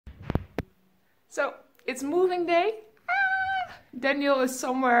So it's moving day. Daniel is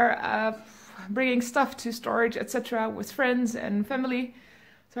somewhere bringing stuff to storage, etc. with friends and family.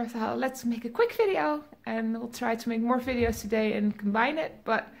 So I thought, let's make a quick video and we'll try to make more videos today and combine it.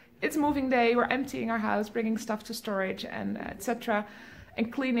 But it's moving day, we're emptying our house, bringing stuff to storage and etc.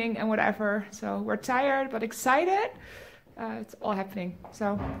 and cleaning and whatever. So we're tired but excited. It's all happening.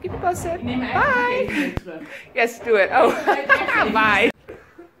 So keep it posted. Bye! Yes, do it. Oh, bye!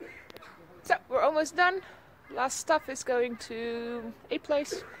 So we're almost done. Last stuff is going to a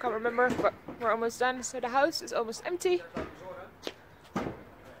place, can't remember, but we're almost done. So the house is almost empty.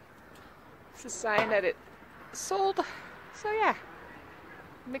 It's a sign that it sold. So yeah,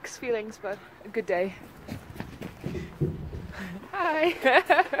 mixed feelings, but a good day. Hi!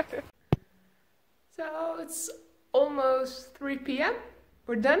 So it's almost 3 p.m.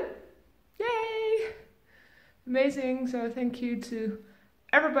 We're done. Yay! Amazing. So thank you to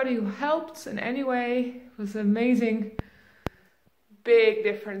everybody who helped in any way. It was amazing. Big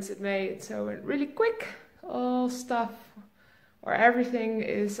difference it made. So it really quick. All stuff or everything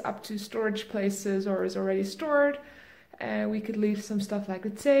is up to storage places or is already stored. And we could leave some stuff like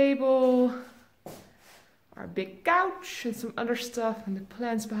the table, our big couch and some other stuff and the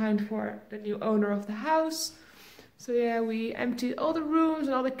plans behind for the new owner of the house. So yeah, we emptied all the rooms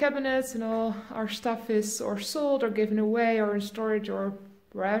and all the cabinets and all our stuff is or sold or given away or in storage or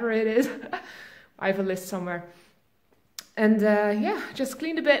wherever it is. I have a list somewhere. And yeah, just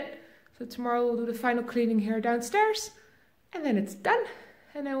cleaned a bit. So tomorrow we'll do the final cleaning here downstairs. And then it's done.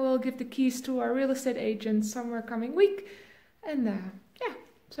 And then we'll give the keys to our real estate agent somewhere coming week. And yeah,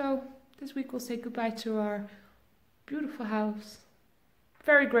 so this week we'll say goodbye to our beautiful house.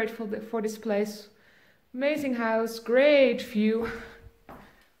 Very grateful for this place. Amazing house, great view.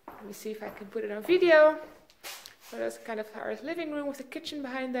 Let me see if I can put it on video. So that's kind of our living room with the kitchen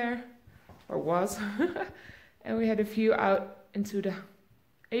behind there, or was. And we had a view out into the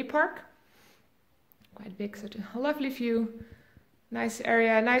A park. Quite big, such a lovely view. Nice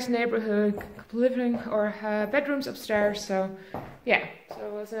area, nice neighborhood, couple living or bedrooms upstairs. So yeah, so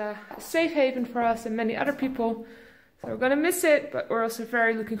it was a safe haven for us and many other people. So we're gonna miss it, but we're also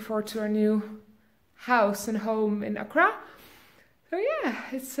very looking forward to our new house and home in Maccra. So yeah,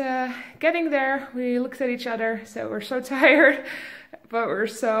 it's getting there. We looked at each other, so we're so tired, but we're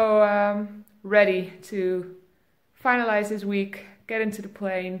so ready to finalize this week, get into the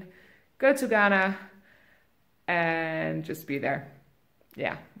plane, go to Ghana, and just be there.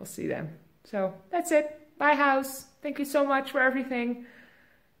 Yeah, we'll see them. So that's it. Bye house. Thank you so much for everything.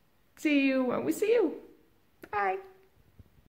 See you when we see you. Bye.